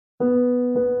The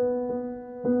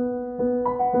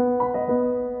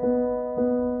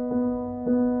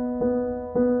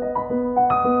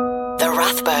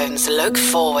Rathbones Look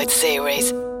Forward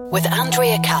series with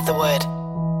Andrea Catherwood.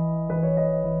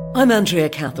 I'm Andrea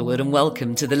Catherwood and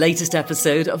welcome to the latest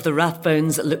episode of the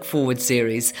Rathbones Look Forward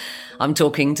series. I'm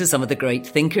talking to some of the great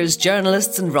thinkers,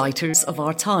 journalists and writers of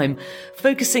our time,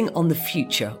 focusing on the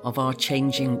future of our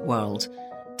changing world.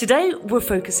 Today we're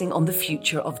focusing on the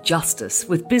future of justice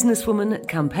with businesswoman,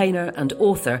 campaigner and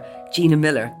author Gina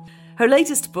Miller. Her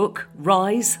latest book,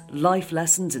 Rise, Life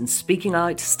Lessons in Speaking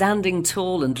Out, Standing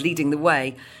Tall and Leading the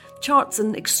Way, charts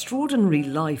an extraordinary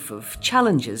life of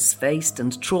challenges faced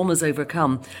and traumas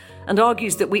overcome, and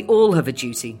argues that we all have a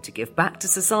duty to give back to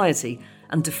society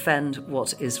and defend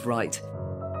what is right.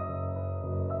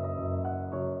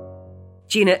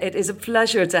 Gina, it is a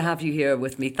pleasure to have you here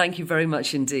with me. Thank you very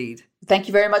much indeed. Thank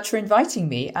you very much for inviting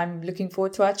me. I'm looking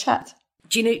forward to our chat.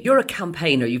 Gina, you're a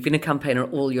campaigner. You've been a campaigner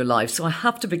all your life. So I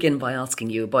have to begin by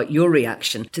asking you about your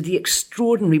reaction to the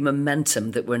extraordinary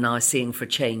momentum that we're now seeing for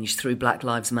change through Black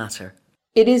Lives Matter.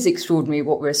 It is extraordinary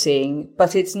what we're seeing,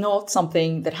 but it's not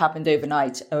something that happened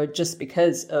overnight or just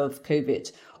because of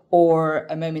COVID or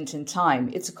a moment in time.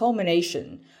 It's a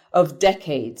culmination of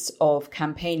decades of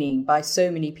campaigning by so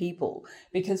many people,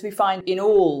 because we find in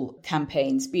all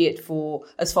campaigns, be it for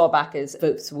as far back as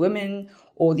Votes for Women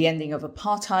or the ending of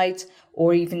apartheid,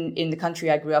 or even in the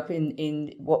country I grew up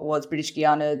in what was British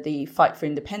Guiana, the fight for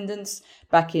independence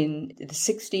back in the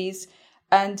 60s.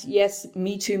 And yes,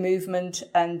 Me Too movement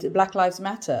and Black Lives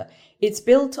Matter. It's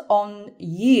built on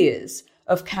years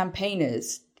of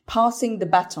campaigners passing the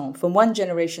baton from one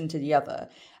generation to the other,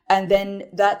 and then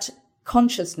that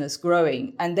consciousness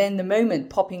growing, and then the moment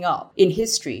popping up in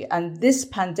history. And this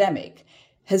pandemic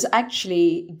has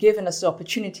actually given us the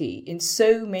opportunity in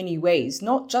so many ways,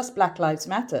 not just Black Lives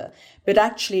Matter, but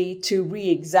actually to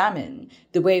re-examine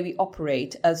the way we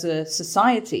operate as a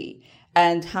society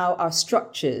and how our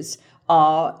structures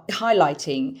are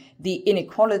highlighting the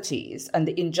inequalities and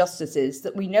the injustices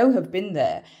that we know have been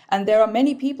there. And there are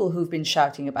many people who've been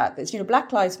shouting about this. You know,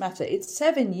 Black Lives Matter, it's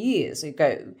 7 years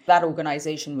ago that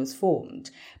organization was formed.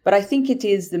 But I think it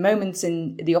is the moments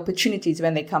and the opportunities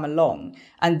when they come along.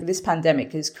 And this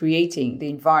pandemic is creating the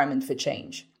environment for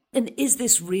change. And is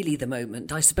this really the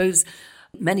moment? I suppose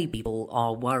many people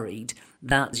are worried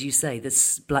that, as you say,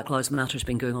 this Black Lives Matter has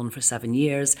been going on for 7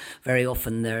 years. Very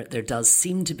often there does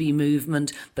seem to be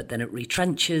movement, but then it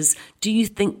retrenches. Do you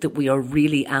think that we are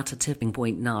really at a tipping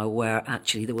point now where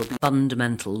actually there will be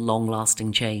fundamental,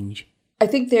 long-lasting change? I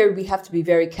think there we have to be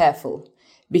very careful,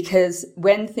 because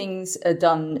when things are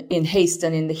done in haste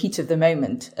and in the heat of the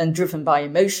moment and driven by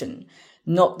emotion,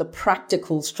 not the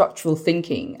practical structural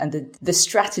thinking and the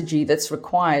strategy that's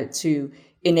required to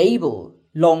enable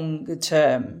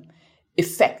longer-term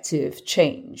effective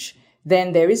change,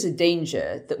 then there is a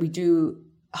danger that we do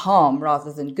harm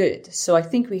rather than good. So I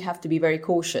think we have to be very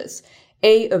cautious,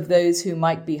 of those who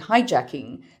might be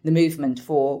hijacking the movement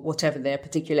for whatever their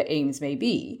particular aims may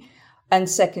be. And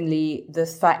secondly, the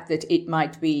fact that it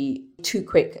might be too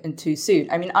quick and too soon.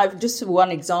 I mean, I've just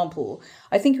one example.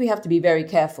 I think we have to be very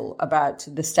careful about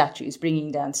the statues,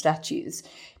 bringing down statues,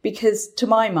 because to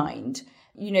my mind,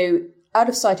 you know, out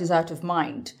of sight is out of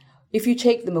mind. If you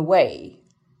take them away,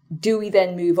 do we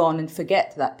then move on and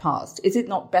forget that past? Is it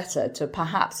not better to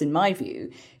perhaps, in my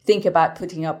view, think about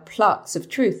putting up plaques of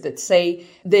truth that say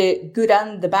the good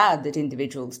and the bad that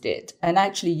individuals did, and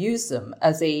actually use them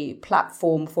as a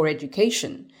platform for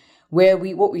education, where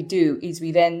what we do is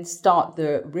we then start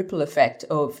the ripple effect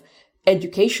of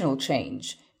educational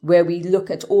change, where we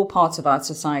look at all parts of our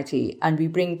society and we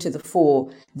bring to the fore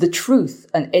the truth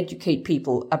and educate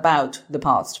people about the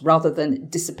past rather than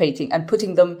dissipating and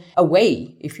putting them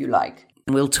away, if you like.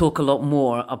 We'll talk a lot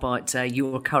more about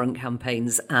your current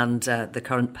campaigns and the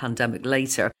current pandemic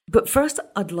later. But first,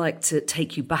 I'd like to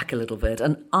take you back a little bit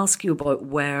and ask you about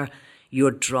where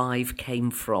your drive came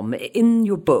from. In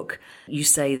your book, you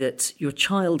say that your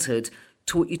childhood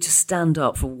taught you to stand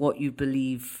up for what you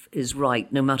believe is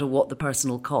right, no matter what the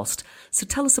personal cost. So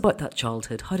tell us about that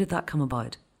childhood. How did that come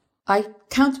about? I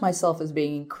count myself as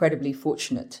being incredibly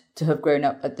fortunate to have grown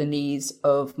up at the knees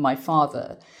of my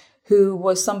father, who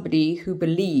was somebody who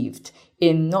believed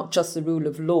in not just the rule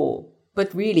of law,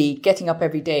 but really getting up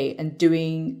every day and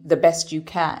doing the best you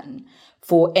can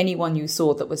for anyone you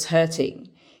saw that was hurting.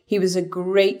 He was a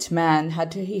great man.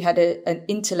 He had an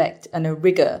intellect and a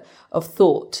rigor of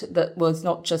thought that was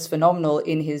not just phenomenal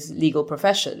in his legal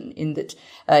profession, in that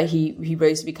he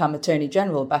rose to become Attorney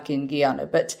General back in Guyana,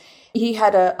 but he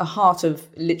had a heart of,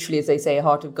 literally, as they say, a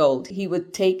heart of gold. He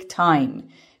would take time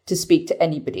to speak to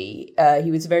anybody.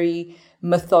 He was a very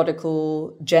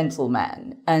methodical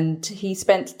gentleman, and he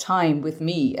spent time with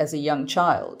me as a young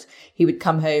child. He would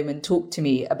come home and talk to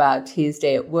me about his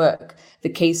day at work, the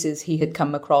cases he had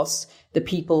come across, the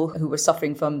people who were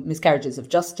suffering from miscarriages of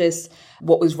justice,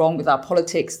 what was wrong with our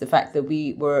politics, the fact that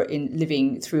we were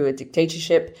living through a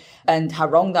dictatorship, and how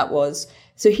wrong that was.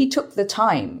 So he took the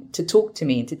time to talk to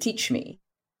me and to teach me.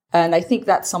 And I think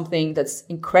that's something that's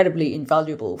incredibly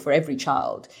invaluable for every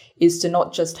child, is to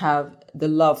not just have the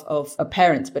love of a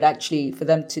parent, but actually for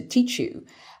them to teach you.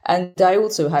 And I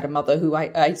also had a mother who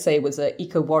I say was an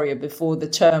eco-warrior before the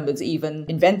term was even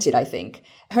invented, I think.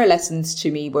 Her lessons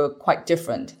to me were quite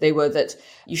different. They were that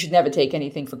you should never take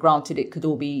anything for granted. It could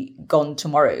all be gone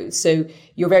tomorrow. So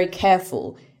you're very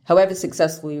careful. However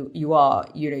successful you are,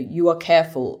 you are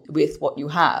careful with what you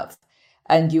have.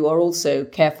 And you are also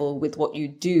careful with what you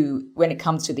do when it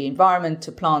comes to the environment,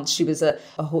 to plants. She was a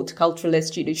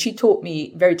horticulturalist. She taught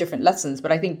me very different lessons,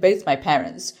 but I think both my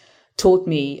parents taught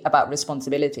me about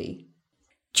responsibility.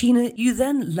 Gina, you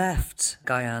then left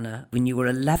Guyana when you were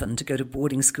 11 to go to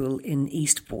boarding school in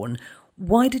Eastbourne.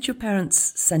 Why did your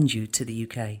parents send you to the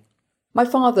UK? My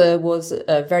father was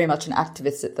very much an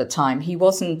activist at the time. He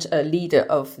wasn't a leader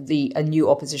of a new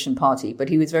opposition party, but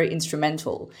he was very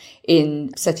instrumental in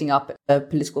setting up a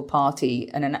political party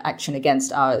and an action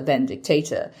against our then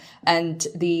dictator. And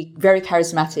the very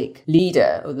charismatic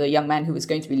leader, or the young man who was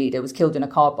going to be leader, was killed in a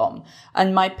car bomb.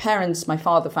 And my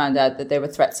father found out that there were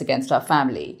threats against our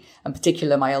family, in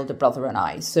particular my elder brother and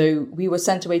I. So we were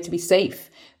sent away to be safe,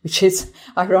 which is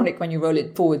ironic when you roll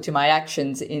it forward to my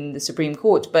actions in the Supreme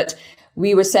Court. But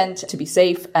we were sent to be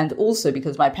safe, and also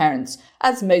because my parents,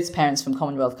 as most parents from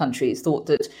Commonwealth countries, thought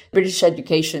that British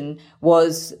education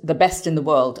was the best in the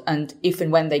world. And if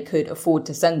and when they could afford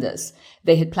to send us,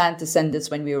 they had planned to send us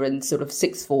when we were in sort of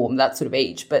sixth form, that sort of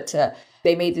age. But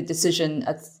they made the decision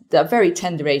at a very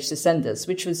tender age to send us,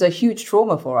 which was a huge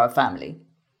trauma for our family.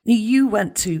 You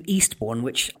went to Eastbourne,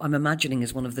 which I'm imagining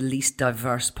is one of the least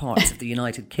diverse parts of the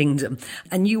United Kingdom,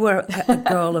 and you were a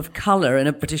girl of colour in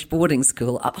a British boarding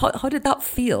school. How did that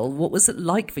feel? What was it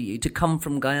like for you to come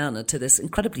from Guyana to this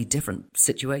incredibly different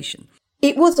situation?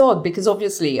 It was odd because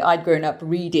obviously I'd grown up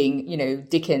reading,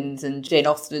 Dickens and Jane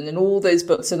Austen and all those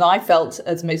books. And I felt,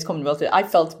 as most Commonwealth, I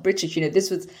felt British. This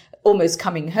was almost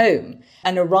coming home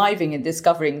and arriving and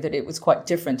discovering that it was quite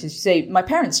different. As you say, my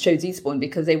parents chose Eastbourne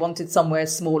because they wanted somewhere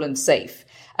small and safe.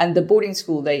 And the boarding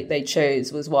school they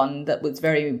chose was one that was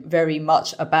very, very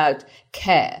much about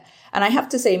care. And I have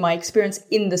to say my experience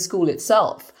in the school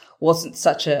itself wasn't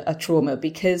such a trauma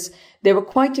because there were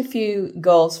quite a few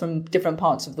girls from different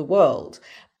parts of the world,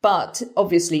 but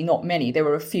obviously not many. There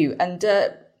were a few. And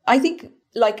I think,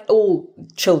 like all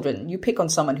children, you pick on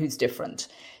someone who's different.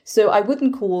 So I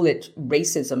wouldn't call it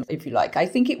racism, if you like. I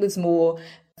think it was more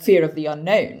fear of the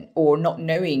unknown or not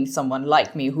knowing someone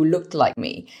like me who looked like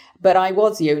me. But I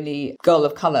was the only girl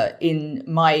of colour in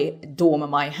my dorm or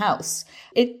my house.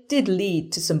 It did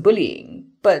lead to some bullying,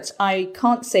 but I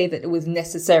can't say that it was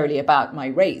necessarily about my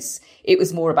race. It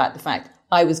was more about the fact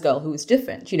I was a girl who was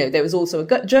different. There was also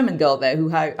a German girl there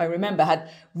who I remember had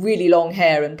really long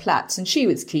hair and plaits, and she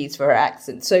was teased for her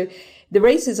accent. So the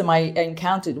racism I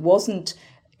encountered wasn't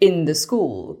in the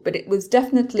school, but it was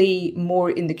definitely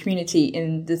more in the community,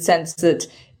 in the sense that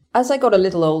as I got a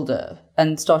little older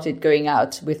and started going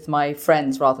out with my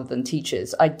friends rather than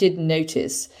teachers, I did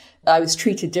notice I was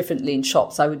treated differently in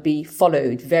shops. I would be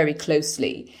followed very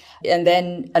closely. And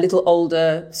then a little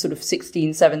older, sort of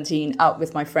 16, 17, out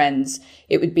with my friends,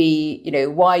 it would be,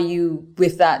 why are you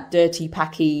with that dirty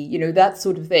packy, that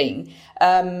sort of thing.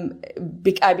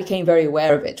 I became very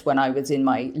aware of it when I was in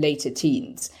my later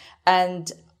teens.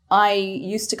 And I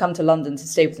used to come to London to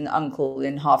stay with an uncle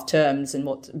in half terms and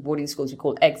what boarding schools you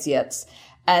call exeats.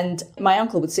 And my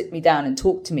uncle would sit me down and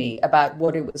talk to me about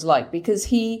what it was like, because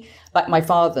he, like my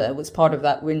father, was part of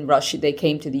that Windrush. They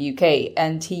came to the UK,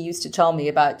 and he used to tell me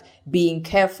about being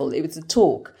careful. It was a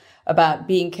talk about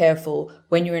being careful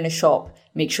when you're in a shop.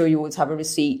 Make sure you always have a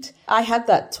receipt. I had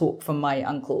that talk from my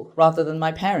uncle rather than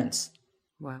my parents.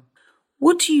 Wow.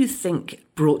 What do you think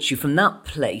brought you from that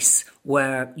place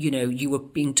where, you were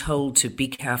being told to be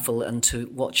careful and to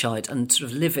watch out and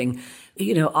sort of living,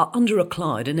 under a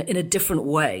cloud in a different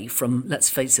way from,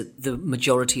 let's face it, the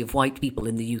majority of white people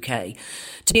in the UK,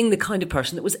 to being the kind of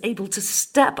person that was able to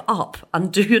step up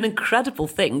and do an incredible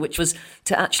thing, which was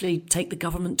to actually take the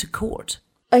government to court?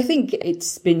 I think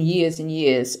it's been years and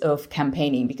years of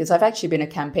campaigning, because I've actually been a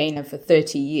campaigner for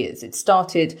 30 years.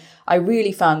 I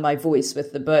really found my voice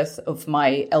with the birth of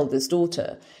my eldest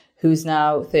daughter, who's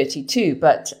now 32.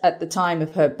 But at the time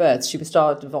of her birth, she was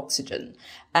starved of oxygen.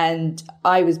 And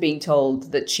I was being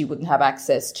told that she wouldn't have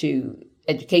access to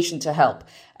education to help.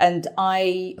 And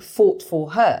I fought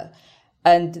for her.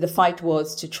 And the fight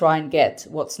was to try and get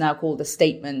what's now called a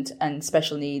statement and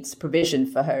special needs provision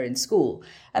for her in school.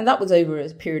 And that was over a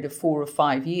period of 4 or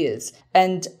 5 years.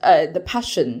 And the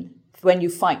passion when you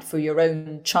fight for your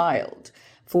own child,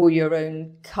 for your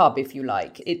own cub, if you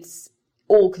like, it's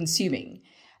all consuming.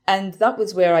 And that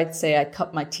was where I'd say I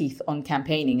cut my teeth on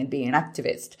campaigning and being an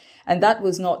activist. And that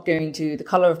was not going to the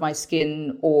color of my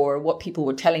skin or what people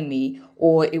were telling me,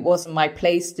 or it wasn't my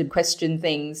place to question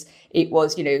things. It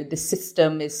was, the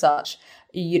system is such,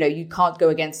 you can't go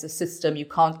against the system. You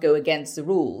can't go against the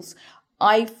rules.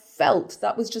 I felt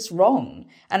that was just wrong.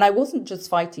 And I wasn't just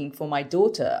fighting for my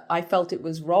daughter. I felt it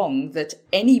was wrong that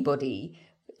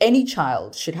any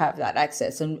child should have that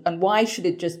access. And why should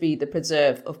it just be the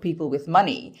preserve of people with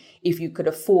money? If you could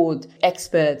afford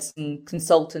experts and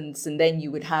consultants, and then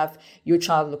you would have your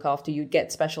child look after, you'd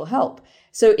get special help.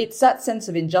 So it's that sense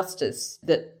of injustice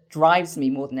that drives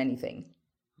me more than anything.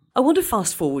 I want to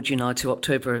fast forward you now to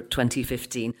October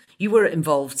 2015. You were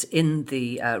involved in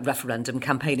the referendum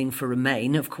campaigning for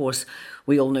Remain. Of course,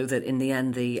 we all know that in the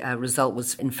end the result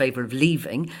was in favour of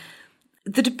leaving.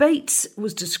 The debate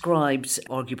was described,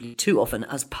 arguably too often,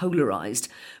 as polarised.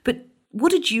 But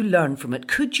what did you learn from it?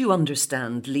 Could you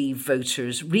understand Leave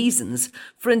voters' reasons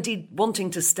for indeed wanting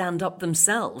to stand up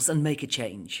themselves and make a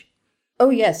change? Oh,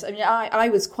 yes. I mean, I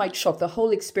was quite shocked. The whole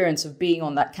experience of being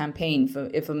on that campaign from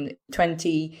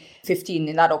 2015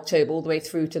 in that October all the way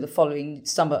through to the following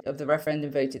summer of the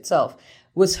referendum vote itself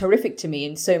was horrific to me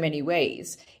in so many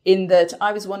ways, in that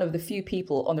I was one of the few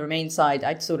people on the Remain side.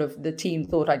 The team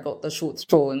thought I got the short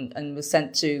straw and was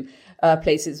sent to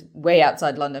places way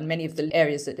outside London, many of the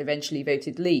areas that eventually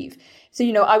voted Leave. So,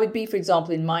 I would be, for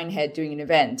example, in Minehead doing an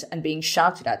event and being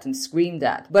shouted at and screamed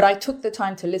at. But I took the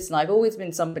time to listen. I've always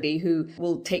been somebody who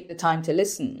will take the time to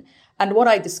listen. And what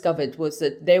I discovered was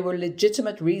that there were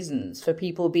legitimate reasons for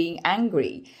people being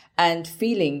angry and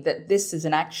feeling that this is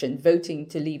an action, voting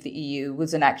to leave the EU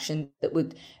was an action that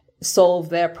would solve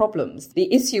their problems.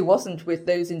 The issue wasn't with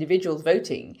those individuals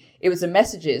voting. It was the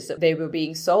messages that they were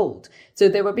being sold. So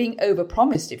they were being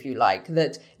overpromised, if you like,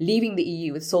 that leaving the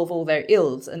EU would solve all their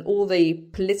ills, and all the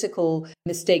political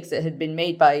mistakes that had been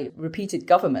made by repeated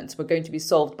governments were going to be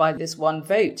solved by this one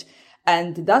vote.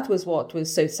 And that was what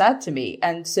was so sad to me.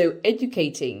 And so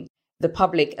educating the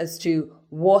public as to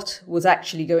what was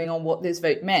actually going on, what this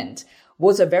vote meant,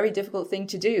 was a very difficult thing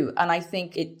to do. And I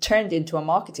think it turned into a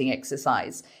marketing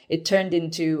exercise. It turned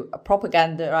into a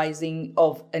propagandizing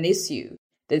of an issue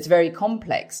that's very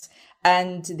complex.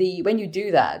 And when you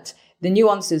do that, the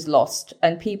nuance is lost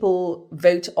and people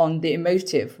vote on the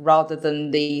emotive rather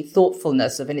than the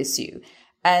thoughtfulness of an issue.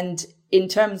 And in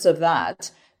terms of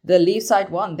that, the Leave side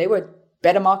won. They were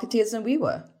better marketeers than we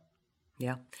were.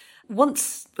 Yeah.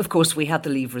 Once, of course, we had the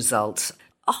Leave results,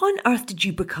 how on earth did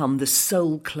you become the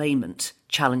sole claimant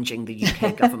challenging the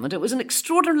UK government? It was an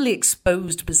extraordinarily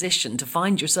exposed position to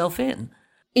find yourself in.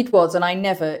 It was, and I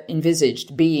never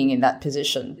envisaged being in that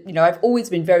position. I've always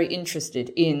been very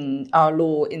interested in our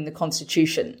law, in the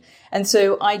Constitution. And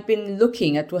so I'd been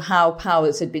looking at how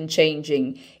powers had been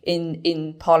changing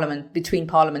in Parliament, between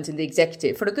Parliament and the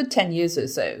Executive for a good 10 years or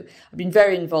so. I've been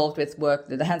very involved with work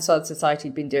that the Hansard Society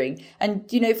had been doing. And,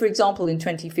 for example, in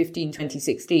 2015,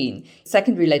 2016,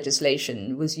 secondary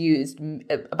legislation was used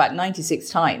about 96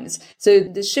 times. So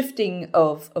the shifting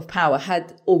of power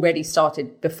had already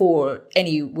started before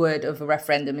any word of a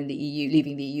referendum in the EU,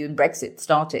 leaving the EU, and Brexit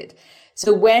started.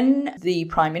 So when the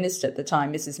Prime Minister at the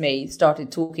time, Mrs. May,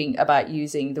 started talking about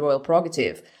using the royal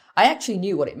prerogative, I actually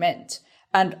knew what it meant.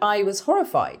 And I was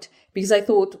horrified because I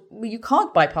thought, well, you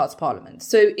can't bypass Parliament.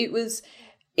 So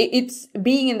it's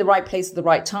being in the right place at the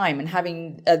right time and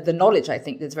having the knowledge, I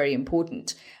think, that's very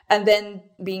important. And then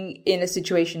being in a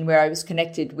situation where I was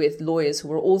connected with lawyers who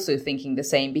were also thinking the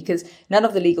same, because none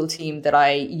of the legal team that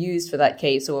I used for that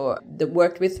case or that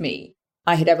worked with me,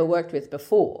 I had ever worked with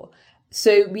before.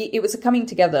 So it was a coming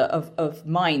together of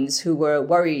minds who were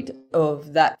worried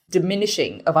of that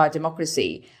diminishing of our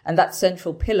democracy and that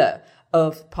central pillar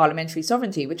of parliamentary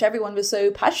sovereignty, which everyone was so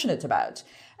passionate about.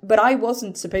 But I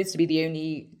wasn't supposed to be the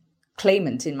only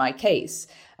claimant in my case.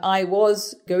 I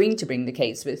was going to bring the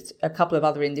case with a couple of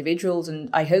other individuals, and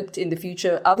I hoped in the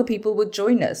future other people would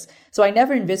join us. So I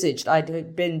never envisaged I'd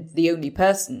have been the only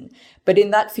person. But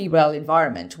in that febrile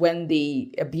environment, when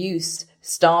the abuse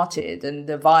started and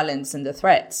the violence and the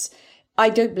threats, I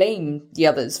don't blame the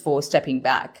others for stepping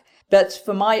back. But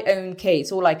for my own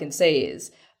case, all I can say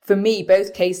is For me,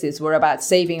 both cases were about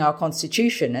saving our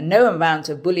constitution, and no amount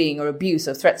of bullying or abuse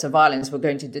or threats of violence were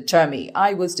going to deter me.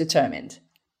 I was determined.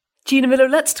 Gina Miller,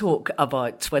 let's talk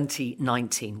about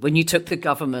 2019, when you took the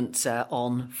government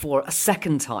on for a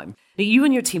second time. Now, you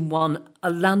and your team won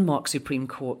a landmark Supreme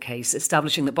Court case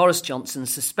establishing that Boris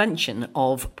Johnson's suspension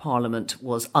of Parliament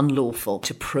was unlawful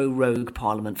to prorogue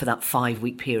Parliament for that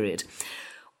 5-week period.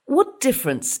 What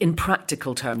difference in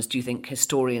practical terms do you think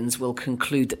historians will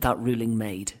conclude that ruling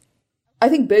made? I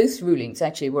think both rulings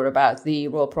actually were about the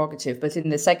royal prerogative, but in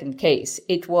the second case,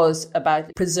 it was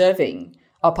about preserving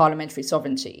our parliamentary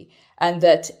sovereignty, and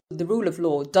that the rule of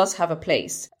law does have a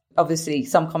place. Obviously,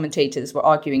 some commentators were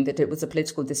arguing that it was a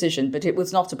political decision, but it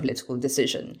was not a political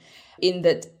decision, in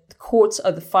that the courts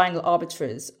are the final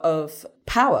arbiters of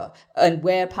power and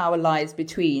where power lies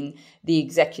between the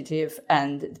executive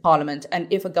and Parliament, and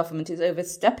if a government is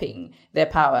overstepping their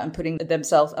power and putting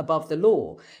themselves above the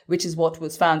law, which is what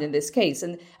was found in this case.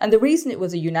 And the reason it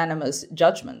was a unanimous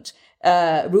judgment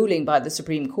ruling by the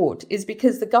Supreme Court is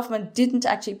because the government didn't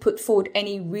actually put forward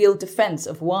any real defence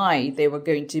of why they were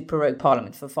going to prorogue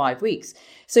Parliament for 5 weeks.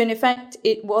 So in effect,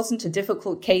 it wasn't a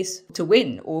difficult case to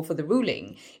win or for the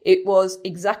ruling. It was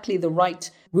exactly the right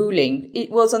ruling. It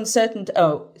was uncertain,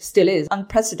 still is,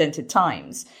 unprecedented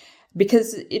times,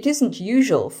 because it isn't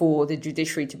usual for the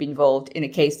judiciary to be involved in a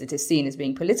case that is seen as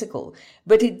being political.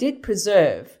 But it did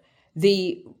preserve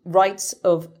the rights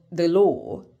of the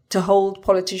law to hold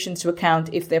politicians to account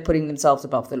if they're putting themselves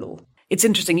above the law. It's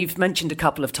interesting, you've mentioned a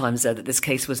couple of times there that this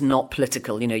case was not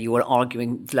political. You know, you were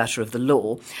arguing the letter of the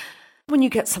law. When you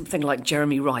get something like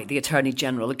Jeremy Wright, the Attorney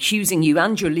General, accusing you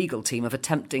and your legal team of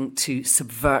attempting to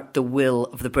subvert the will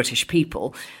of the British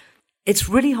people, it's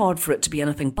really hard for it to be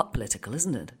anything but political,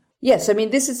 isn't it? Yes, I mean,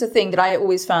 this is the thing that I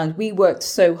always found. We worked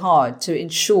so hard to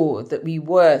ensure that we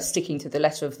were sticking to the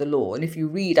letter of the law. And if you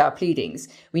read our pleadings,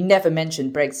 we never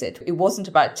mentioned Brexit. It wasn't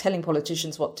about telling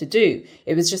politicians what to do.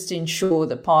 It was just to ensure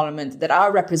that Parliament, that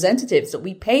our representatives that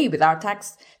we pay with our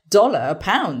tax dollar, a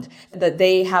pound, that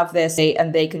they have their say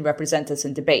and they can represent us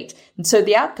in debate. And so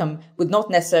the outcome would not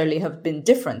necessarily have been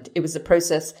different. It was the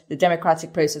process, the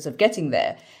democratic process of getting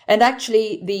there. And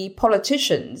actually the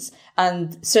politicians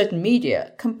and certain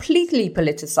media completely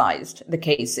politicized the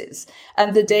cases.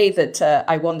 And the day that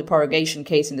I won the prorogation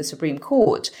case in the Supreme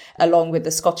Court, along with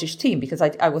the Scottish team, because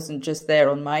I wasn't just there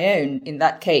on my own in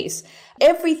that case,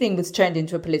 everything was turned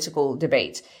into a political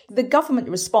debate. The government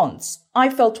response, I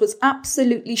felt, was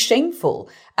absolutely shameful.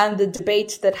 And the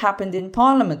debate that happened in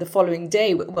Parliament the following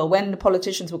day, well, when the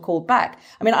politicians were called back,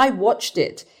 I mean, I watched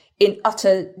it in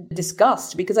utter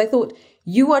disgust because I thought,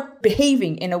 you are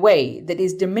behaving in a way that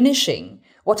is diminishing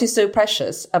what is so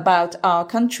precious about our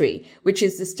country, which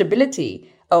is the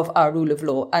stability of our rule of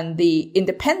law and the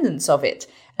independence of it.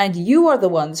 And you are the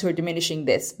ones who are diminishing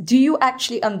this. Do you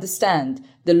actually understand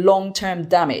the long-term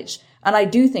damage? And I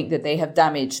do think that they have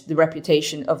damaged the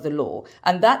reputation of the law.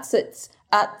 And that sits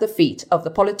at the feet of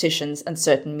the politicians and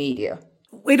certain media.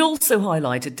 It also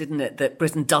highlighted, didn't it, that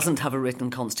Britain doesn't have a written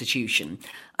constitution.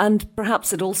 And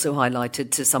perhaps it also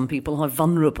highlighted to some people how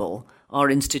vulnerable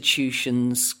our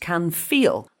institutions can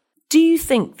feel. Do you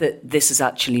think that this has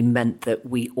actually meant that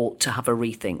we ought to have a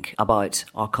rethink about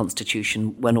our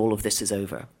constitution when all of this is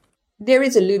over? There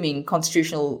is a looming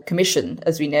constitutional commission,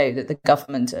 as we know, that the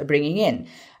government are bringing in.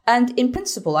 And in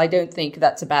principle, I don't think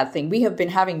that's a bad thing. We have been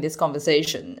having this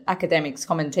conversation. Academics,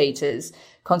 commentators,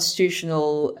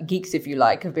 constitutional geeks, if you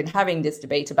like, have been having this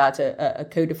debate about a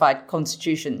codified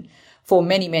constitution for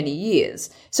many, many years.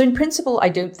 So in principle, I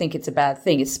don't think it's a bad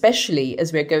thing, especially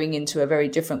as we're going into a very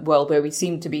different world where we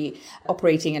seem to be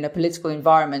operating in a political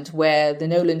environment where the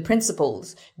Nolan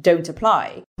principles don't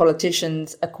apply.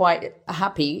 Politicians are quite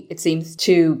happy, it seems,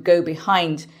 to go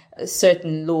behind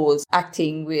certain laws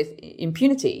acting with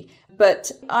impunity.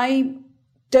 But I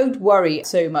don't worry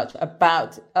so much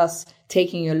about us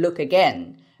taking a look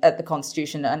again at the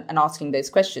Constitution and asking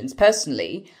those questions.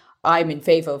 Personally, I'm in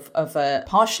favour of a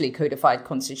partially codified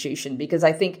constitution because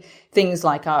I think things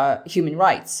like our human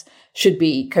rights should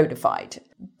be codified.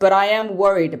 But I am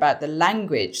worried about the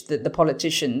language that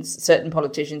certain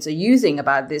politicians are using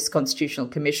about this constitutional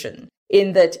commission,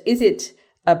 in that is it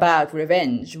about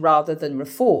revenge rather than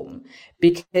reform?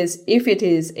 Because if it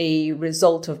is a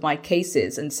result of my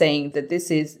cases and saying that this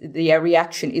is the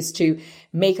reaction is to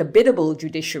make a biddable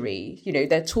judiciary,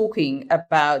 they're talking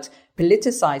about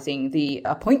politicizing the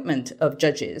appointment of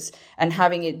judges and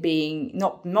having it being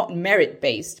not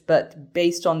merit-based, but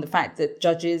based on the fact that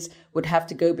judges would have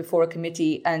to go before a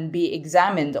committee and be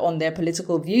examined on their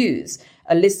political views,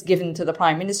 a list given to the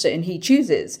Prime Minister and he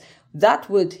chooses. that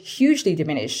would hugely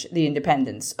diminish the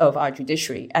independence of our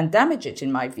judiciary and damage it,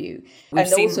 in my view. We've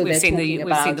seen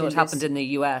what happened in the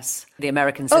US. The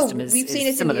American system is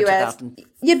similar to that.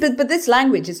 Yeah, but this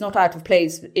language is not out of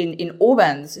place in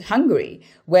Orban's Hungary,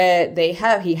 where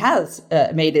he has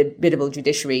made a biddable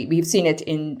judiciary. We've seen it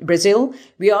in Brazil.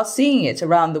 We are seeing it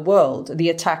around the world, the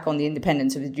attack on the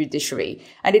independence of the judiciary.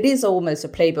 And it is almost a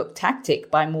playbook tactic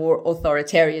by more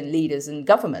authoritarian leaders and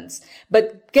governments.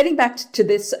 But getting back to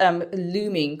this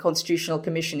looming constitutional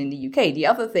commission in the UK, the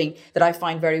other thing that I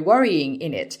find very worrying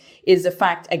in it is the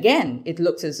fact, again, it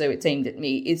looks as though it's aimed at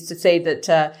me, is to say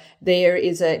that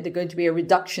there's going to be a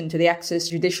reduction to the access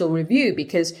to judicial review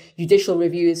because judicial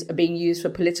reviews are being used for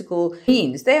political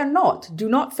means. They are not. Do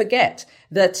not forget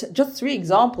that just 3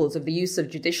 examples of the use of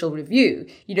judicial review.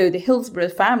 The Hillsborough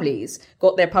families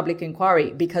got their public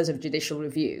inquiry because of judicial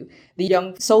review. The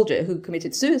young soldier who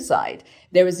committed suicide,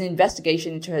 there was an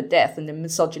investigation into her death and the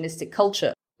misogynistic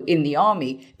culture in the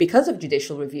army because of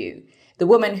judicial review. The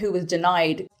woman who was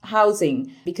denied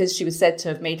housing because she was said to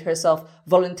have made herself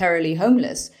voluntarily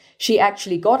homeless, she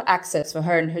actually got access for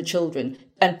her and her children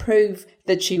and proved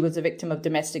that she was a victim of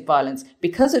domestic violence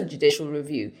because of judicial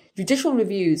review. Judicial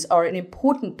reviews are an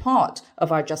important part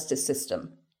of our justice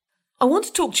system. I want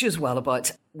to talk to you as well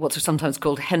about what are sometimes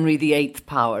called Henry VIII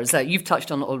powers. You've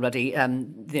touched on it already,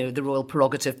 the royal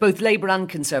prerogative. Both Labour and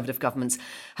Conservative governments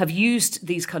have used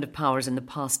these kind of powers in the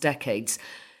past decades.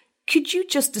 Could you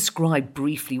just describe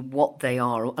briefly what they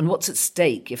are and what's at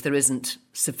stake if there isn't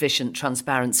sufficient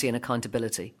transparency and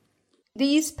accountability?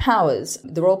 These powers,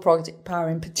 the royal prerogative power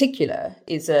in particular,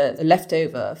 is a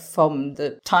leftover from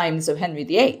the times of Henry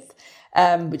VIII,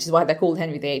 which is why they're called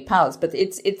Henry VIII powers. But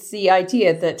it's the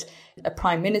idea that a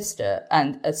prime minister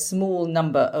and a small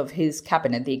number of his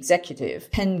cabinet, the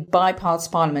executive, can bypass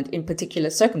parliament in particular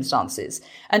circumstances.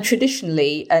 And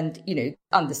traditionally, and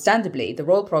understandably, the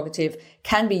royal prerogative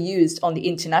can be used on the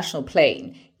international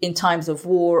plane in times of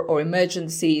war or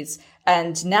emergencies.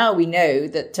 And now we know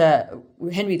that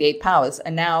Henry VIII powers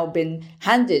are now been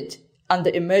handed under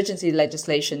emergency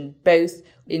legislation, both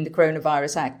in the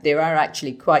Coronavirus Act. There are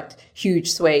actually quite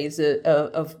huge swathes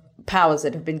of powers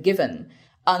that have been given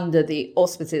under the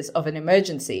auspices of an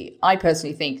emergency. I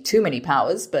personally think too many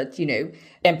powers, but,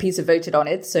 MPs have voted on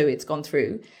it, so it's gone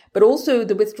through. But also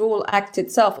the Withdrawal Act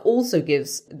itself also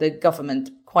gives the government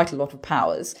quite a lot of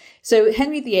powers. So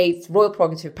Henry VIII's royal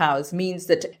prerogative powers means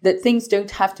that things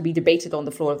don't have to be debated on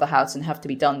the floor of the House and have to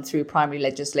be done through primary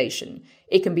legislation.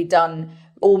 It can be done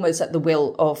almost at the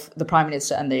will of the Prime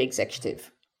Minister and the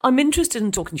executive. I'm interested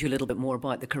in talking to you a little bit more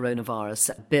about the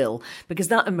coronavirus bill, because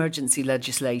that emergency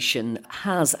legislation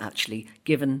has actually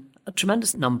given a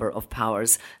tremendous number of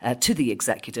powers to the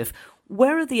executive.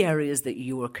 Where are the areas that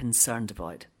you are concerned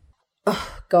about?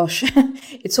 Oh, gosh,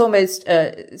 it's almost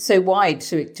so wide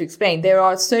to explain. There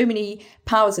are so many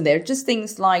powers in there, just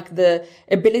things like the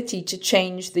ability to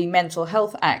change the Mental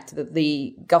Health Act that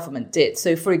the government did.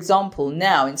 So, for example,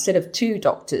 now instead of 2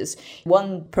 doctors,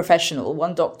 one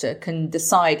doctor can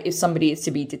decide if somebody is to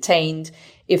be detained,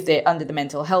 if they're under the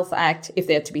Mental Health Act, if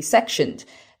they're to be sectioned.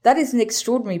 That is an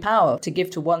extraordinary power to give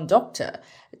to one doctor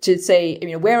to say,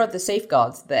 where are the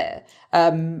safeguards there?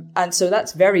 And so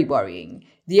that's very worrying.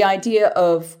 The idea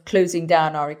of closing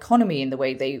down our economy in the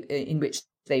way in which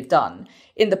they've done.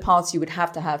 In the past, you would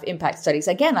have to have impact studies.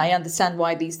 Again, I understand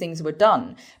why these things were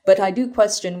done, but I do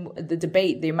question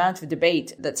the amount of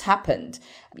debate that's happened.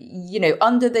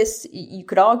 Under this, you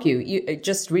could argue,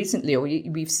 just recently,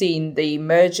 we've seen the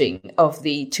merging of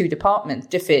the 2 departments,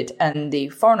 DFID and the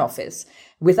Foreign Office,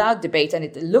 without debate, and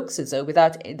it looks as though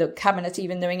without the cabinet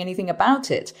even knowing anything about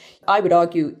it. I would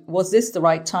argue, was this the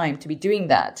right time to be doing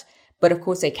that? But of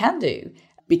course they can do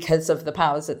because of the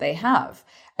powers that they have.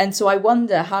 And so I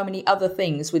wonder how many other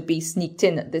things would be sneaked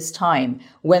in at this time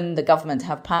when the government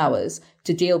have powers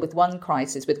to deal with one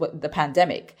crisis, with the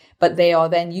pandemic, but they are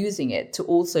then using it to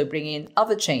also bring in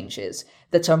other changes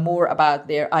that are more about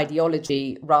their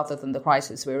ideology rather than the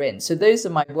crisis we're in. So those are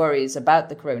my worries about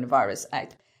the Coronavirus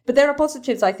Act. But there are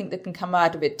positives, I think, that can come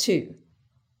out of it too.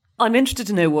 I'm interested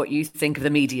to know what you think of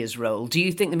the media's role. Do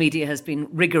you think the media has been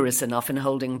rigorous enough in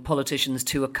holding politicians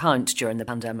to account during the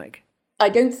pandemic? I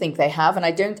don't think they have, and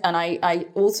I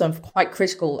also am quite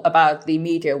critical about the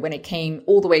media when it came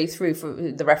all the way through for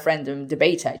the referendum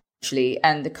debate, actually,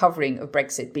 and the covering of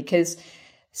Brexit, because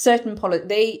certain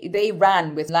they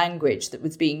ran with language that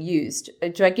was being used.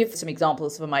 To give some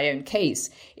examples for my own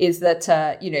case, is that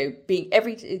being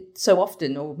every so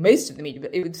often, or most of the media,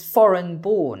 it was foreign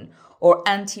born, or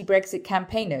anti-Brexit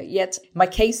campaigner. Yet my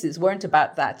cases weren't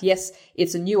about that. Yes,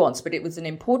 it's a nuance, but it was an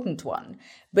important one.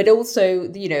 But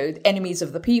also, enemies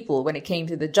of the people when it came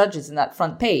to the judges in that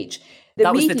front page.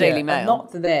 That was the Daily Mail.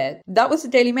 Not there. That was the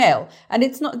Daily Mail. And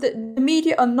it's not the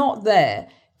media are not there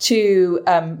to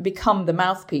become the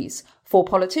mouthpiece for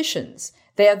politicians.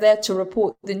 They are there to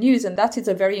report the news, and that is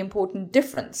a very important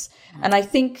difference. And I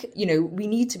think, we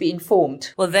need to be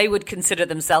informed. Well, they would consider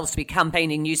themselves to be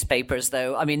campaigning newspapers,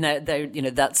 though. I mean,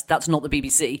 that's not the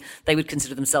BBC. They would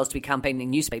consider themselves to be campaigning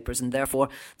newspapers, and therefore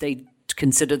they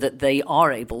consider that they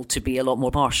are able to be a lot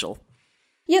more partial.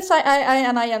 Yes,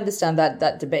 I understand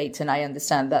that debate, and I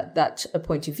understand that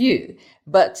point of view.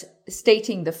 But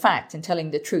stating the fact and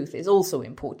telling the truth is also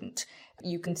important.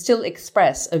 You can still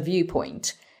express a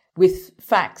viewpoint with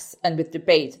facts and with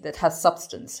debate that has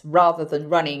substance, rather than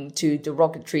running to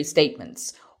derogatory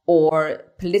statements or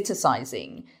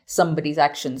politicizing somebody's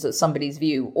actions or somebody's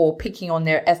view or picking on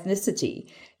their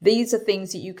ethnicity. These are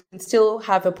things that you can still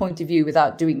have a point of view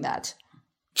without doing that.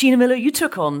 Gina Miller, you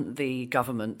took on the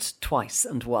government twice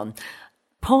and won.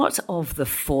 Part of the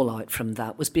fallout from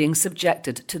that was being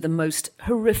subjected to the most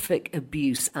horrific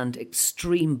abuse and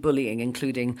extreme bullying,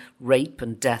 including rape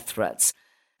and death threats.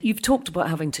 You've talked about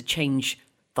having to change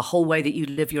the whole way that you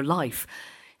live your life.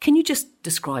 Can you just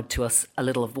describe to us a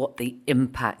little of what the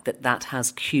impact that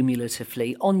has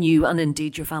cumulatively on you and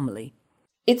indeed your family?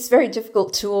 It's very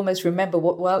difficult to almost remember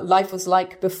what life was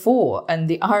like before. And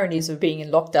the ironies of being in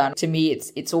lockdown, to me,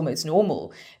 it's almost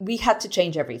normal. We had to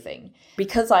change everything.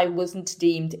 Because I wasn't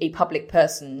deemed a public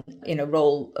person in a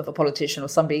role of a politician or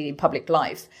somebody in public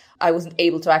life, I wasn't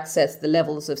able to access the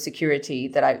levels of security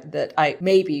that I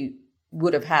maybe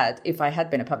would have had if I had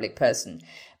been a public person.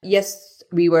 Yes,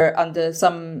 we were under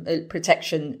some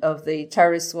protection of the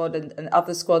terrorist squad and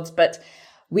other squads, but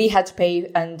we had to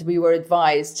pay, and we were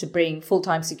advised to bring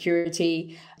full-time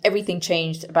security. Everything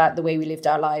changed about the way we lived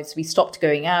our lives. We stopped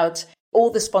going out. All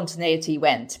the spontaneity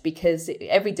went, because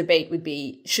every debate would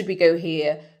be, should we go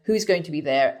here? Who's going to be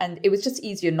there? And it was just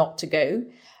easier not to go.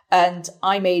 And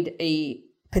I made a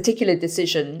particular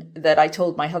decision that I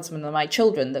told my husband and my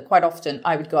children that quite often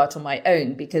I would go out on my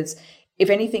own, because if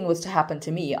anything was to happen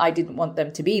to me, I didn't want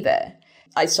them to be there.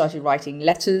 I started writing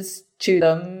letters to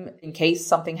them in case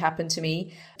something happened to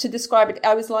me. To describe it,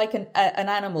 I was like an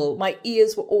animal. My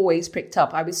ears were always pricked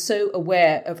up. I was so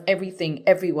aware of everything,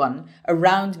 everyone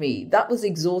around me. That was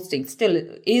exhausting, still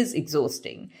is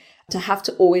exhausting, to have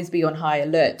to always be on high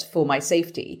alert for my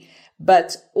safety,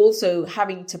 but also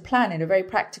having to plan in a very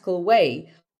practical way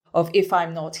of, if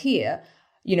I'm not here,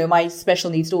 my special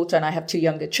needs daughter and I have 2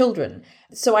 younger children.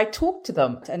 So I talked to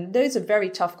them, and those are very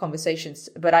tough conversations,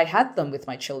 but I had them with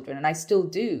my children, and I still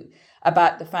do,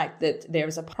 about the fact that there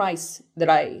is a price that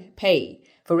I pay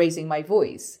for raising my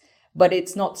voice. But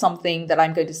it's not something that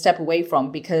I'm going to step away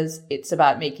from, because it's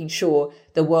about making sure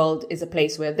the world is a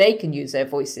place where they can use their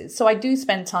voices. So I do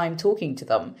spend time talking to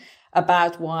them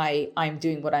about why I'm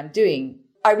doing what I'm doing.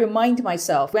 I remind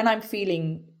myself when I'm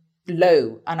feeling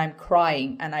low and I'm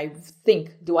crying and I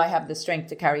think, do I have the strength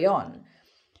to carry on?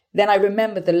 Then I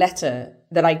remember the letter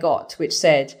that I got, which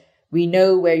said, we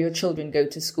know where your children go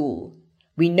to school.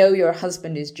 We know your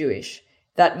husband is Jewish.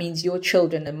 That means your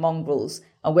children are mongrels,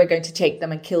 and we're going to take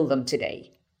them and kill them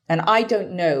today. And I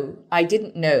didn't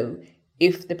know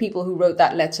if the people who wrote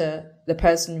that letter, the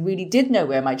person really did know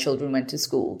where my children went to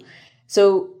school.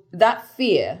 So that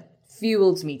fear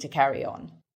fuels me to carry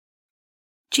on.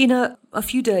 Gina, a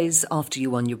few days after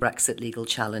you won your Brexit legal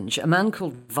challenge, a man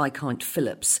called Viscount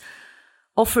Phillips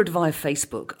offered via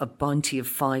Facebook a bounty of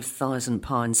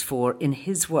 £5,000 for, in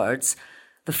his words,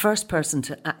 the first person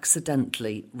to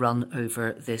accidentally run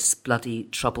over this bloody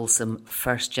troublesome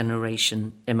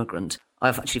first-generation immigrant.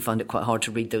 I've actually found it quite hard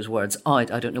to read those words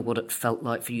out. I don't know what it felt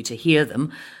like for you to hear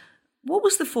them. What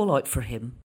was the fallout for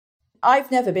him?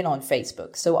 I've never been on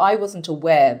Facebook, so I wasn't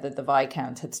aware that the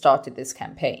Viscount had started this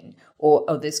campaign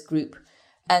or this group.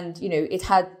 And, it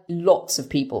had lots of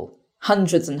people,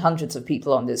 hundreds and hundreds of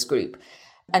people on this group.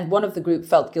 And one of the group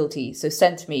felt guilty, so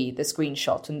sent me the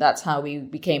screenshot, and that's how we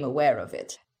became aware of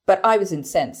it. But I was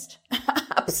incensed,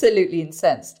 absolutely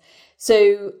incensed.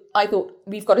 So I thought,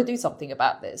 we've got to do something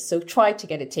about this. So tried to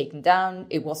get it taken down.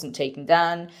 It wasn't taken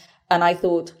down. And I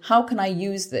thought, how can I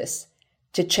use this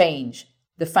to change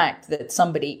the fact that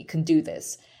somebody can do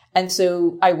this? And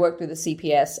so I worked with the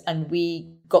CPS, and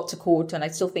we got to court, and I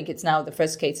still think it's now the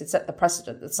first case. It set the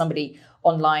precedent that somebody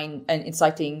online and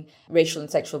inciting racial and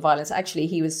sexual violence, actually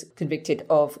he was convicted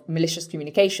of malicious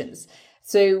communications.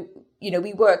 So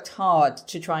we worked hard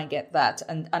to try and get that.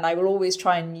 And I will always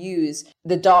try and use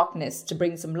the darkness to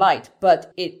bring some light.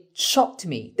 But it shocked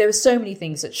me. There were so many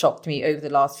things that shocked me over the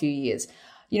last few years.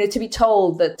 To be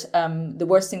told that the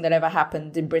worst thing that ever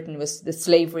happened in Britain was the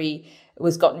slavery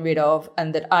was gotten rid of,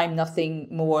 and that I'm nothing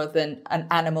more than an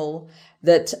animal,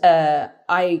 that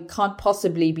I can't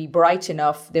possibly be bright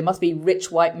enough. There must be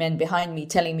rich white men behind me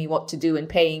telling me what to do and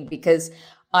paying, because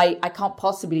I can't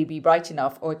possibly be bright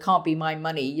enough, or it can't be my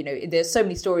money. There's so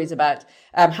many stories about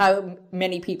how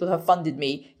many people have funded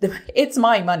me. It's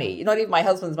my money, not even my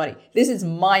husband's money. This is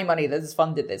my money that has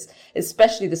funded this.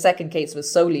 Especially the second case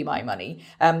was solely my money.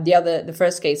 The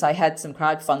first case, I had some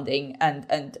crowdfunding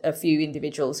and a few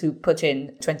individuals who put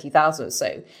in 20,000 or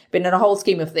so. But in a whole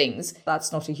scheme of things,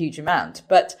 that's not a huge amount.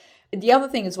 But the other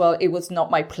thing as well, it was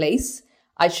not my place.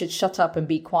 I should shut up and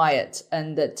be quiet,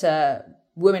 and that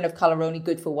women of colour are only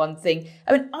good for one thing.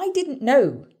 I mean, I didn't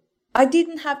know. I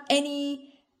didn't have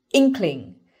any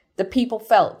inkling that people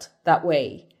felt that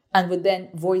way and would then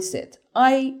voice it.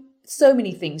 So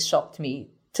many things shocked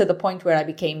me to the point where I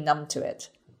became numb to it.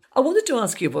 I wanted to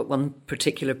ask you about one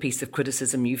particular piece of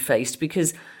criticism you faced,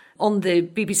 because on the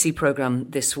BBC programme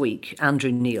this week,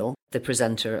 Andrew Neil, the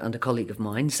presenter and a colleague of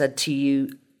mine, said to you,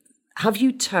 have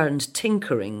you turned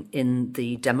tinkering in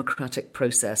the democratic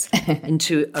process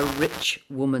into a rich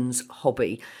woman's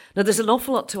hobby? Now, there's an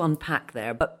awful lot to unpack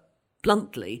there, but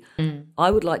bluntly,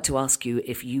 I would like to ask you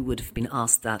if you would have been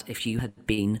asked that if you had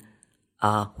been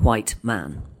a white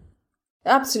man.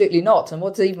 Absolutely not. And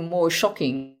what's even more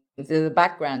shocking, the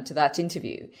background to that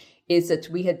interview, is that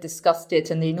we had discussed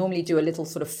it, and they normally do a little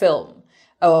sort of film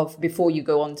of before you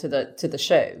go on to the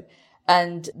show.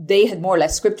 And they had more or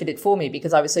less scripted it for me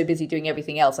because I was so busy doing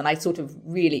everything else. And I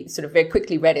very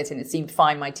quickly read it, and it seemed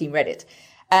fine. My team read it.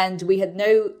 And we had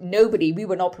nobody, we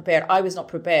were not prepared. I was not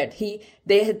prepared.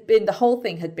 The whole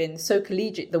thing had been so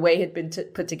collegiate, the way it had been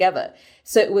put together.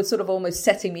 So it was sort of almost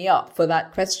setting me up for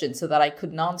that question so that I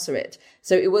couldn't answer it.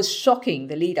 So it was shocking,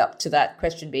 the lead up to that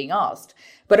question being asked.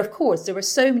 But of course, there were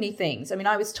so many things. I mean,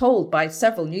 I was told by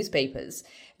several newspapers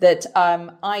that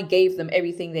I gave them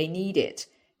everything they needed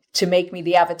to make me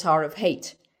the avatar of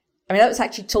hate. I mean, that was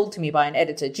actually told to me by an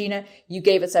editor. Gina, you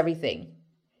gave us everything.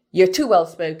 You're too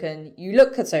well-spoken. You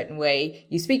look a certain way.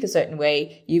 You speak a certain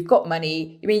way. You've got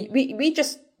money. I mean, we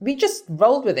just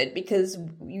rolled with it because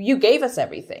you gave us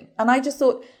everything. And I just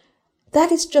thought,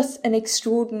 that is just an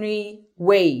extraordinary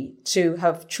way to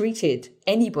have treated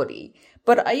anybody.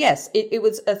 But yes, it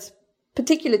was a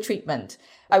particular treatment.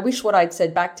 I wish what I'd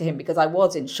said back to him, because I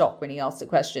was in shock when he asked the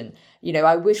question.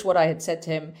 I wish what I had said to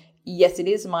him, yes,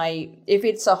 if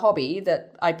it's a hobby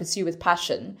that I pursue with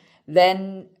passion,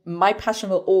 then my passion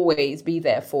will always be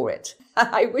there for it.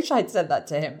 I wish I'd said that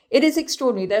to him. It is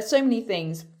extraordinary. There are so many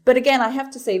things. But again, I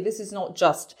have to say, this is not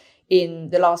just in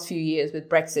the last few years with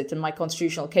Brexit and my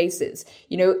constitutional cases.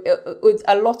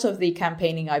 A lot of the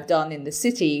campaigning I've done in the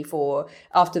city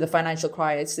after the financial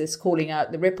crisis, calling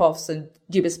out the rip-offs and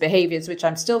dubious behaviours, which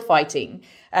I'm still fighting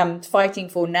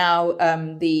for now,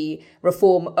 the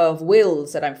reform of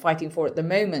wills that I'm fighting for at the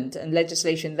moment, and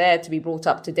legislation there to be brought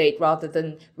up to date rather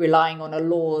than relying on a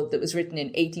law that was written in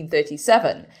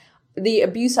 1837. The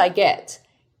abuse I get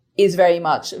is a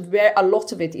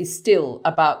lot of it is still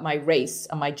about my race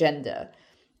and my gender.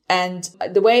 And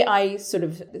the way I sort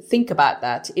of think about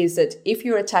that is that if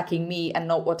you're attacking me and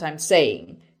not what I'm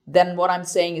saying, then what I'm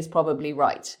saying is probably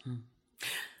right.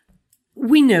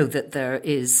 We know that there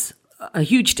is a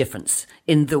huge difference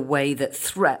in the way that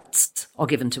threats are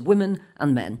given to women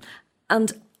and men.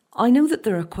 And I know that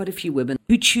there are quite a few women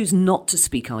who choose not to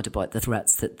speak out about the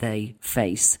threats that they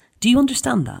face. Do you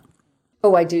understand that?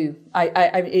 Oh, I do.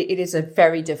 It is a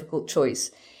very difficult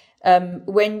choice.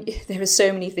 When there are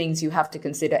so many things you have to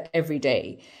consider every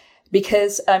day,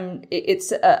 because and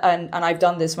I've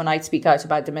done this when I speak out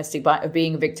about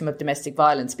being a victim of domestic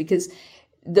violence, because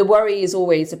the worry is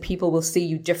always that people will see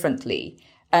you differently.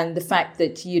 And the fact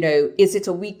that, is it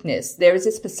a weakness? There is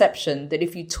this perception that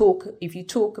if you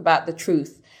talk about the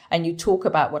truth and you talk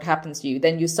about what happens to you,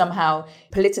 then you're somehow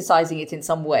politicizing it in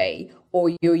some way, or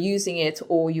you're using it,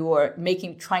 or you're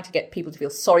trying to get people to feel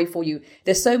sorry for you.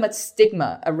 There's so much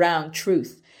stigma around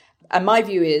truth. And my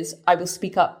view is I will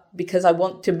speak up because I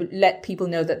want to let people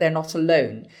know that they're not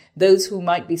alone. Those who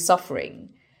might be suffering,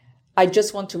 I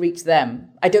just want to reach them.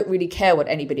 I don't really care what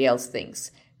anybody else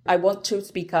thinks. I want to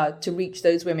speak out to reach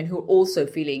those women who are also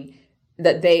feeling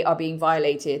that they are being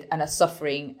violated and are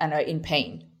suffering and are in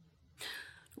pain.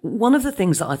 One of the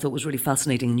things that I thought was really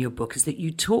fascinating in your book is that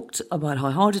you talked about how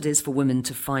hard it is for women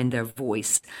to find their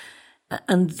voice.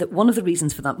 And that one of the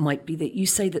reasons for that might be that you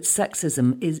say that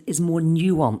sexism is more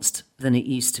nuanced than it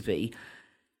used to be.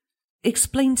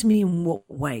 Explain to me in what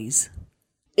ways?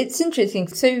 It's interesting.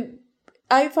 So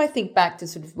if I think back to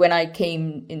sort of when I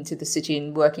came into the city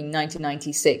and working in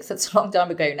 1996, that's a long time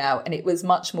ago now. And it was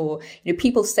much more,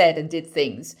 people said and did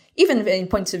things, even in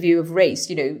points of view of race,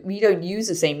 we don't use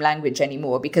the same language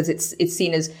anymore because it's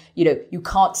seen as, you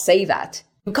can't say that.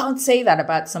 You can't say that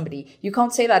about somebody. You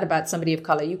can't say that about somebody of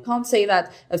color. You can't say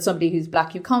that of somebody who's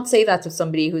black. You can't say that of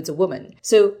somebody who's a woman.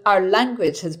 So our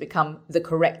language has become the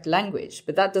correct language,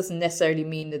 but that doesn't necessarily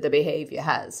mean that the behavior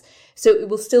has. So it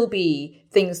will still be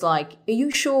things like, are you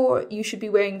sure you should be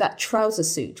wearing that trouser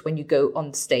suit when you go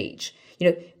on stage?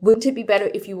 Wouldn't it be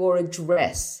better if you wore a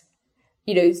dress?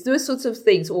 Those sorts of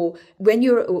things. Or when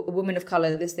you're a woman of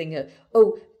color, this thing,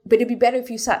 but it'd be better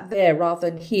if you sat there rather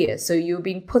than here. So you're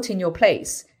being put in your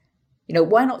place.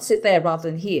 Why not sit there rather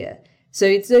than here? So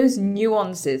it's those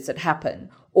nuances that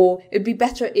happen. Or it'd be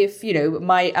better if,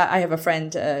 I have a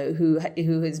friend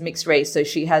who is mixed race. So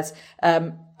she has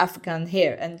African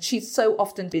hair, and she's so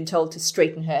often been told to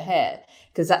straighten her hair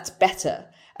because that's better.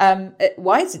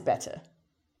 Why is it better?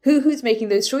 Who's making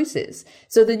those choices?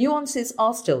 So the nuances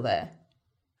are still there.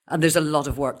 And there's a lot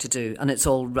of work to do, and it's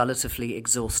all relatively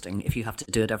exhausting if you have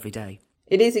to do it every day.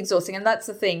 It is exhausting, and that's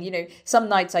the thing. Some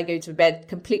nights I go to bed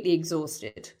completely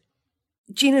exhausted.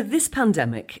 Gina, this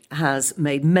pandemic has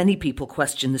made many people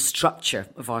question the structure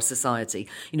of our society.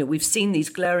 We've seen these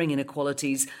glaring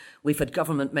inequalities. We've had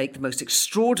government make the most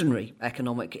extraordinary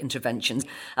economic interventions.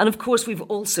 And of course, we've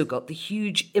also got the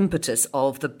huge impetus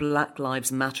of the Black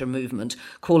Lives Matter movement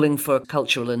calling for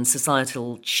cultural and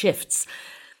societal shifts.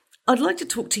 I'd like to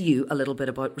talk to you a little bit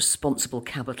about responsible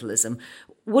capitalism,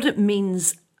 what it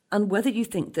means, and whether you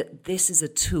think that this is a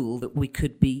tool that we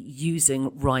could be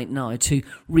using right now to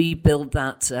rebuild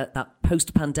that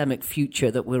post-pandemic future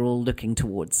that we're all looking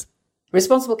towards.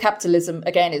 Responsible capitalism,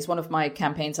 again, is one of my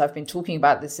campaigns. I've been talking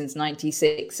about this since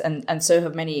 96, and so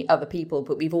have many other people,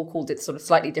 but we've all called it sort of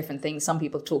slightly different things. Some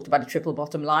people talked about a triple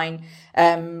bottom line,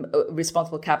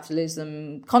 responsible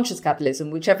capitalism, conscious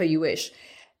capitalism, whichever you wish.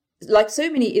 Like so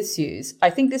many issues,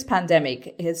 I think this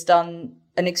pandemic has done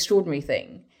an extraordinary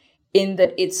thing in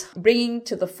that it's bringing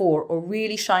to the fore or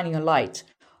really shining a light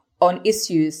on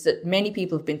issues that many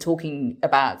people have been talking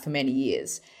about for many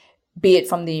years, be it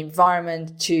from the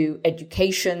environment to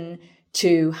education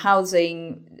to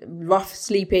housing, rough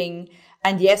sleeping,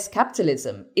 and yes,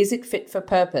 capitalism. Is it fit for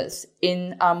purpose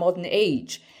in our modern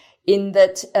age? In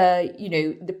that,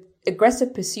 the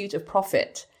aggressive pursuit of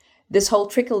profit, this whole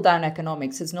trickle-down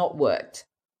economics has not worked.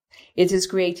 It has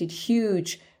created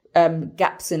huge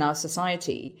gaps in our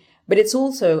society, but it's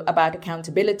also about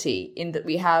accountability in that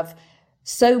we have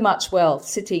so much wealth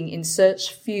sitting in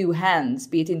such few hands,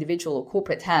 be it individual or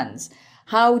corporate hands.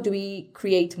 How do we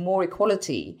create more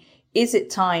equality? Is it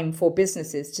time for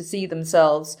businesses to see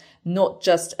themselves not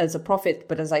just as a profit,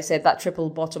 but as I said, that triple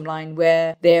bottom line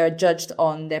where they are judged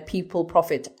on their people,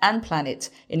 profit and planet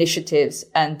initiatives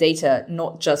and data,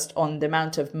 not just on the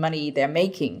amount of money they're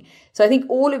making. So I think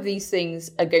all of these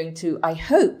things are going to, I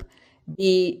hope,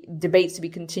 be debates to be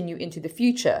continue into the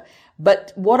future.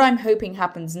 But what I'm hoping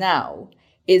happens now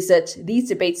is that these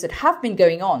debates that have been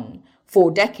going on for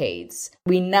decades,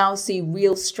 we now see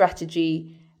real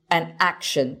strategy and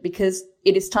action, because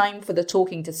it is time for the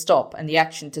talking to stop and the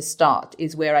action to start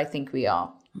is where I think we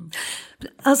are.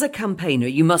 As a campaigner,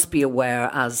 you must be aware,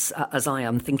 as I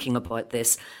am thinking about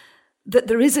this, that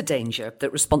there is a danger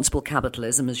that responsible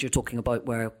capitalism, as you're talking about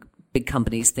where big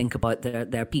companies think about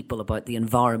their people, about the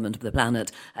environment of the planet,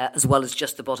 as well as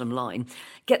just the bottom line,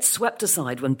 gets swept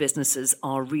aside when businesses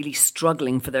are really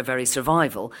struggling for their very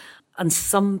survival. And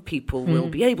some people will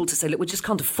be able to say, look, we just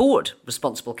can't afford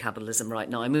responsible capitalism right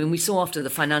now. I mean, we saw after the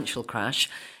financial crash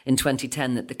in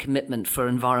 2010 that the commitment for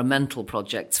environmental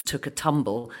projects took a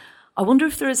tumble. I wonder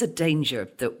if there is a danger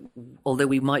that, although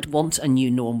we might want a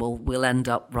new normal, we'll end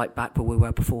up right back where we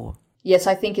were before. Yes,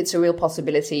 I think it's a real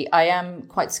possibility. I am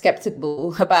quite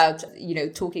skeptical about,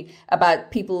 talking about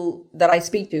people that I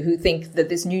speak to who think that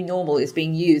this new normal is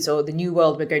being used, or the new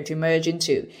world we're going to emerge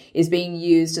into is being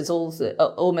used as also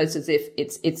almost as if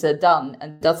it's a done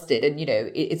and dusted and,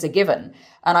 it's a given.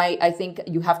 And I think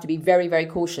you have to be very, very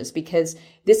cautious, because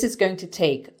this is going to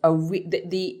take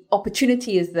the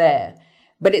opportunity is there,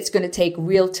 but it's going to take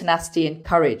real tenacity and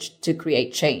courage to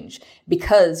create change,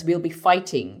 because we'll be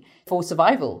fighting for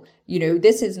survival.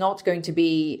 This is not going to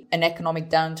be an economic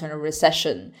downturn or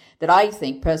recession that I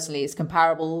think personally is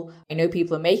comparable. I know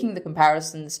people are making the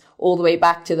comparisons all the way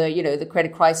back to the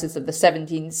credit crisis of the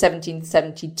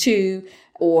 1772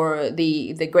 or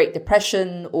the Great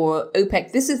Depression or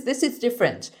OPEC. This is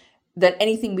different than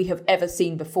anything we have ever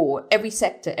seen before. Every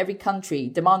sector, every country,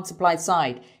 demand supply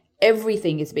side,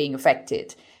 everything is being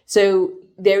affected. So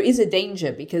there is a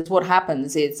danger, because what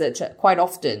happens is that quite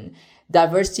often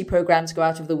diversity programs go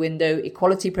out of the window,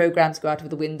 equality programs go out of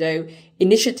the window,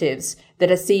 initiatives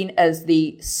that are seen as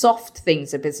the soft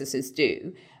things that businesses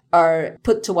do are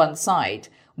put to one side,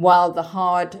 while the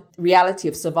hard reality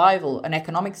of survival and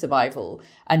economic survival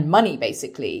and money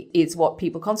basically is what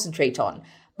people concentrate on.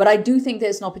 But I do think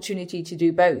there's an opportunity to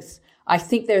do both. I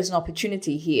think there's an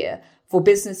opportunity here for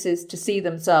businesses to see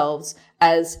themselves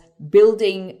as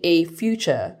building a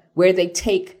future where they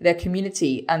take their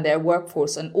community and their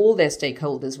workforce and all their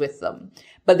stakeholders with them.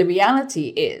 But the reality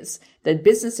is that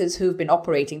businesses who've been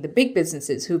operating, the big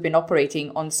businesses who've been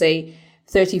operating on, say,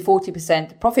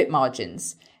 30-40% profit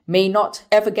margins, may not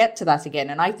ever get to that again.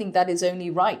 And I think that is only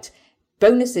right.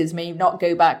 Bonuses may not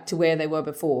go back to where they were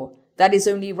before. That is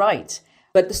only right.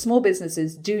 But the small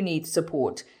businesses do need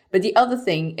support. But the other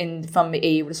thing, from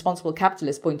a responsible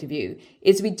capitalist point of view,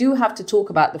 is we do have to talk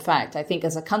about the fact, I think,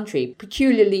 as a country,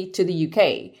 peculiarly to the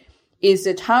UK, is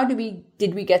that how did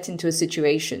we get into a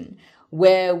situation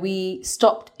where we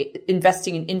stopped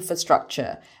investing in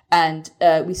infrastructure and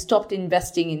we stopped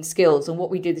investing in skills? And what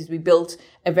we did is we built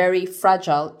a very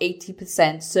fragile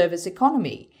 80% service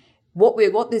economy.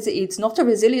 It's not a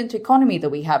resilient economy that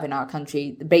we have in our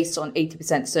country based on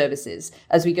 80% services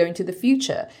as we go into the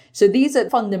future. So these are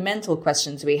fundamental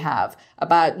questions we have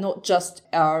about not just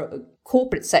our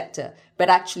corporate sector, but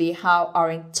actually how our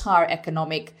entire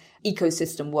economic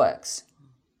ecosystem works.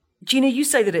 Gina, you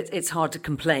say that it's hard to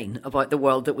complain about the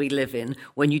world that we live in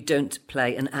when you don't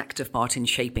play an active part in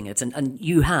shaping it. And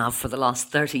you have for the last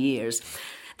 30 years.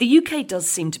 The UK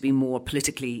does seem to be more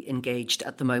politically engaged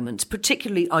at the moment,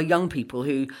 particularly our young people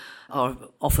who are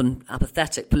often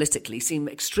apathetic politically, seem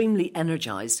extremely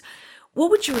energised. What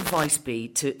would your advice be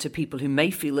to people who may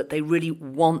feel that they really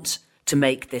want to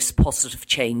make this positive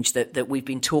change that we've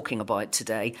been talking about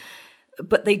today,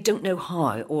 but they don't know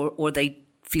how, or they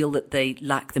feel that they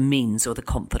lack the means or the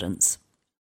confidence?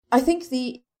 I think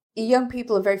the young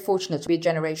people are very fortunate to be a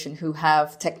generation who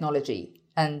have technology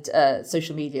and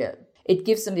social media. It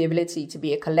gives them the ability to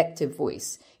be a collective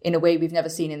voice in a way we've never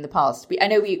seen in the past. I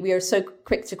know we are so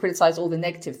quick to criticize all the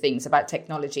negative things about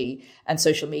technology and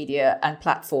social media and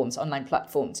platforms, online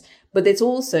platforms, but it's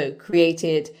also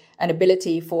created an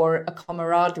ability for a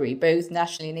camaraderie, both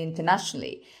nationally and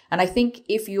internationally. And I think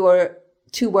if you are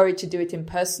too worried to do it in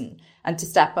person and to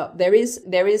step up, there is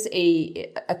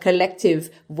a collective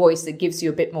voice that gives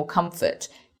you a bit more comfort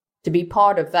to be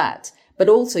part of that. But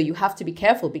also you have to be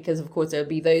careful because, of course, there'll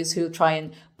be those who'll try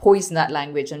and poison that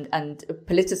language and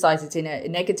politicize it in a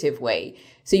negative way.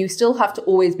 So you still have to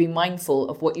always be mindful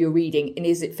of what you're reading. And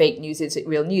is it fake news? Is it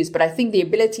real news? But I think the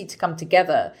ability to come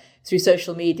together through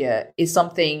social media is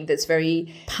something that's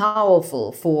very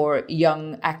powerful for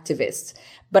young activists.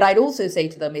 But I'd also say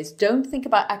to them is don't think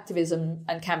about activism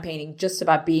and campaigning just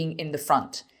about being in the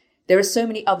front. There are so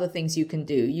many other things you can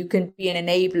do. You can be an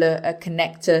enabler, a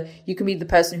connector. You can be the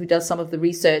person who does some of the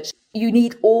research. You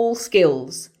need all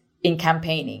skills in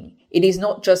campaigning. It is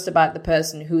not just about the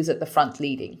person who's at the front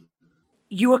leading.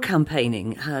 Your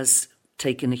campaigning has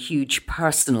taken a huge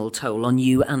personal toll on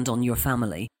you and on your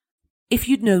family. If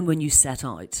you'd known when you set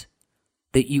out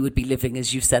that you would be living,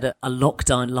 as you said, a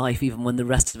lockdown life, even when the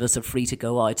rest of us are free to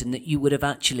go out, and that you would have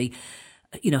actually,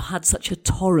 had such a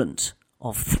torrent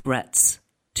of threats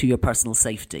to your personal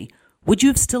safety, would you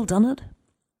have still done it?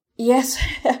 Yes,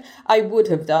 I would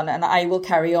have done, and I will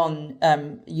carry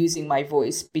on using my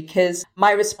voice because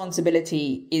my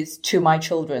responsibility is to my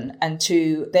children and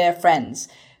to their friends.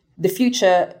 The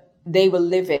future they will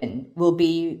live in will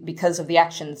be because of the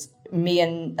actions me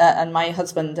and my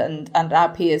husband and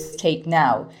our peers take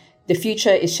now. The future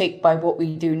is shaped by what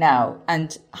we do now,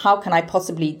 and how can I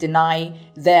possibly deny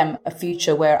them a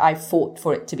future where I fought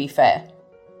for it to be fair?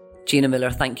 Gina Miller,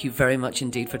 thank you very much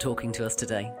indeed for talking to us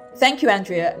today. Thank you,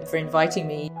 Andrea, for inviting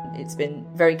me. It's been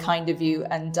very kind of you,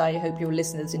 and I hope your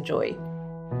listeners enjoy.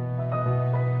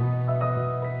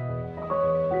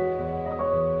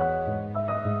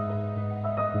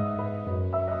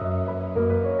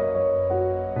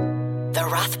 The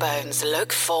Rathbones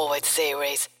Look Forward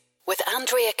series with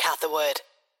Andrea Catherwood.